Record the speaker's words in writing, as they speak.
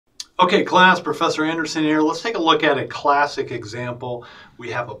Okay, class, Professor Anderson here. Let's take a look at a classic example.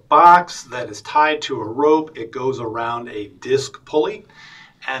 We have a box that is tied to a rope. It goes around a disc pulley.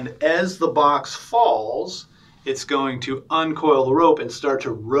 And as the box falls, it's going to uncoil the rope and start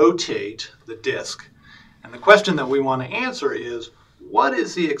to rotate the disc. And the question that we want to answer is, what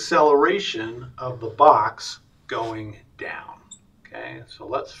is the acceleration of the box going down? Okay, so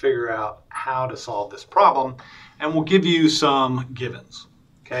let's figure out how to solve this problem. And we'll give you some givens.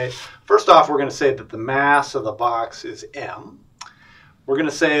 Okay. First off, we're going to say that the mass of the box is m. We're going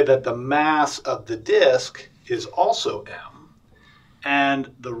to say that the mass of the disc is also m.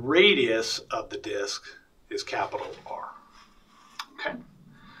 And the radius of the disc is capital R. Okay.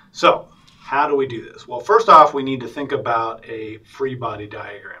 So how do we do this? Well, first off, we need to think about a free body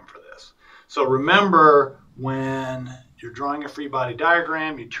diagram for this. So remember, when you're drawing a free body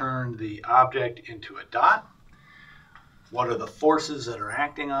diagram, you turn the object into a dot. What are the forces that are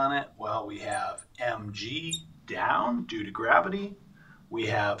acting on it? Well, we have mg down due to gravity. We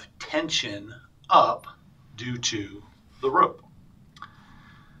have tension up due to the rope.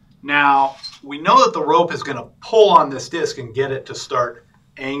 Now, we know that the rope is going to pull on this disc and get it to start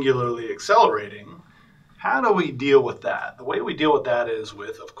angularly accelerating. How do we deal with that? The way we deal with that is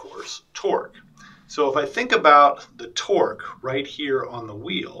with, of course, torque. So if I think about the torque right here on the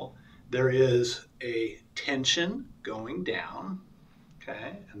wheel, there is a tension going down,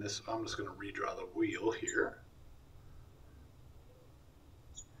 okay, and this, I'm just going to redraw the wheel here.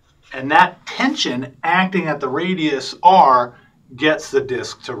 And that tension acting at the radius R gets the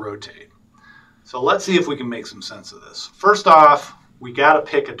disc to rotate. So let's see if we can make some sense of this. First off, we got to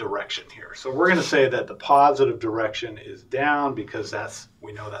pick a direction here. So we're going to say that the positive direction is down because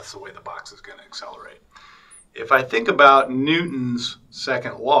we know that's the way the box is going to accelerate. If I think about Newton's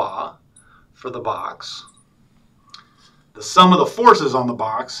second law for the box, the sum of the forces on the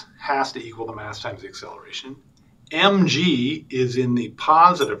box has to equal the mass times the acceleration. mg is in the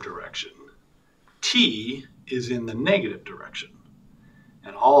positive direction. T is in the negative direction.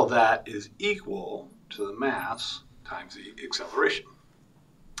 And all of that is equal to the mass times the acceleration.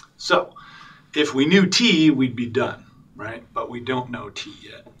 So if we knew T, we'd be done, right? But we don't know T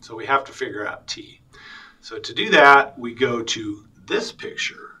yet. So we have to figure out T. So to do that, we go to this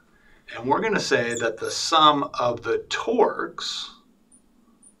picture. And we're going to say that the sum of the torques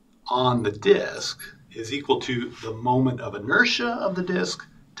on the disc is equal to the moment of inertia of the disc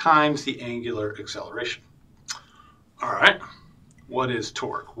times the angular acceleration. All right, what is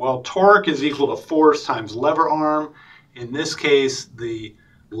torque? Well, torque is equal to force times lever arm. In this case, the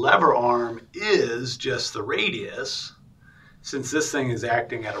lever arm is just the radius, since this thing is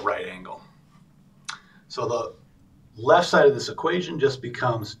acting at a right angle. So the left side of this equation just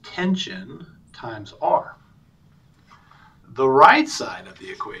becomes tension times R. The right side of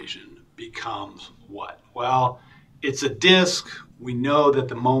the equation becomes what? Well, it's a disc. We know that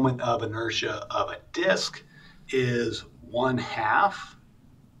the moment of inertia of a disc is 1/2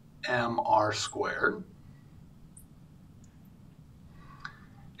 mr squared.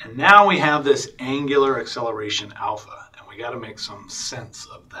 And now we have this angular acceleration alpha, and we got to make some sense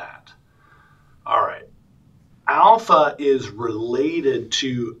of that. All right. Alpha is related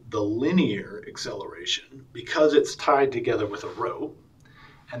to the linear acceleration because it's tied together with a rope.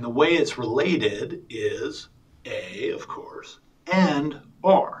 And the way it's related is A, of course, and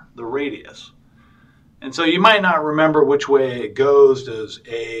R, the radius. And so you might not remember which way it goes. Does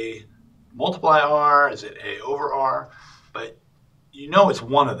A multiply R? Is it A over R? But you know it's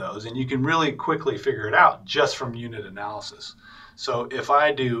one of those, and you can really quickly figure it out just from unit analysis. So if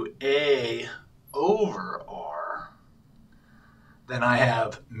I do A over R, then I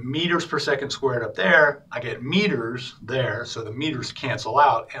have meters per second squared up there. I get meters there, so the meters cancel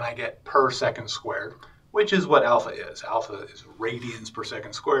out, and I get per second squared, which is what alpha is. Alpha is radians per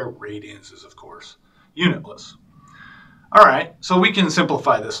second squared. Radians is, of course, unitless. All right, so we can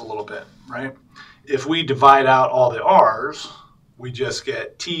simplify this a little bit, right? If we divide out all the r's, we just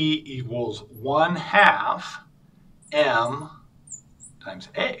get T equals 1/2 m times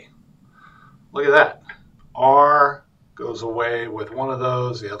A. Look at that. R goes away with one of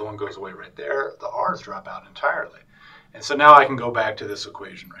those. The other one goes away right there. The r's drop out entirely. And so now I can go back to this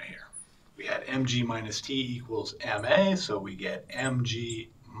equation right here. We had mg minus T equals ma, so we get mg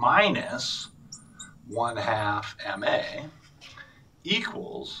minus 1/2 ma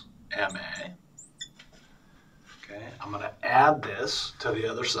equals ma. Okay, I'm going to add this to the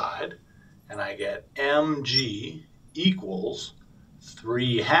other side, and I get mg equals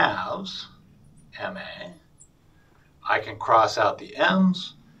 3/2 ma. I can cross out the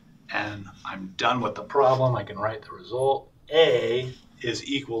m's, and I'm done with the problem. I can write the result. A is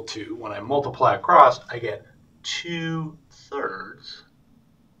equal to, when I multiply across, I get 2/3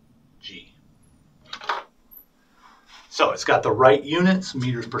 g. So it's got the right units,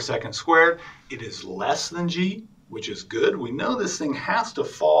 meters per second squared. It is less than g, which is good. We know this thing has to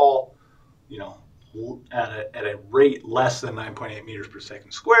fall, at a rate less than 9.8 meters per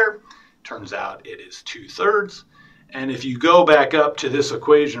second squared. Turns out it is 2/3. And if you go back up to this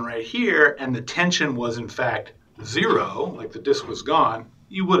equation right here, and the tension was in fact 0, like the disk was gone,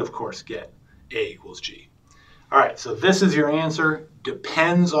 you would of course get A equals G. All right, so this is your answer.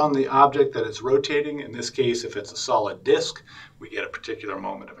 Depends on the object that it's rotating. In this case, if it's a solid disk, we get a particular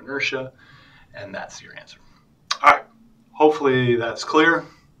moment of inertia, and that's your answer. All right, hopefully that's clear.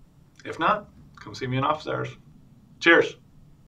 If not, come see me in office hours. Cheers.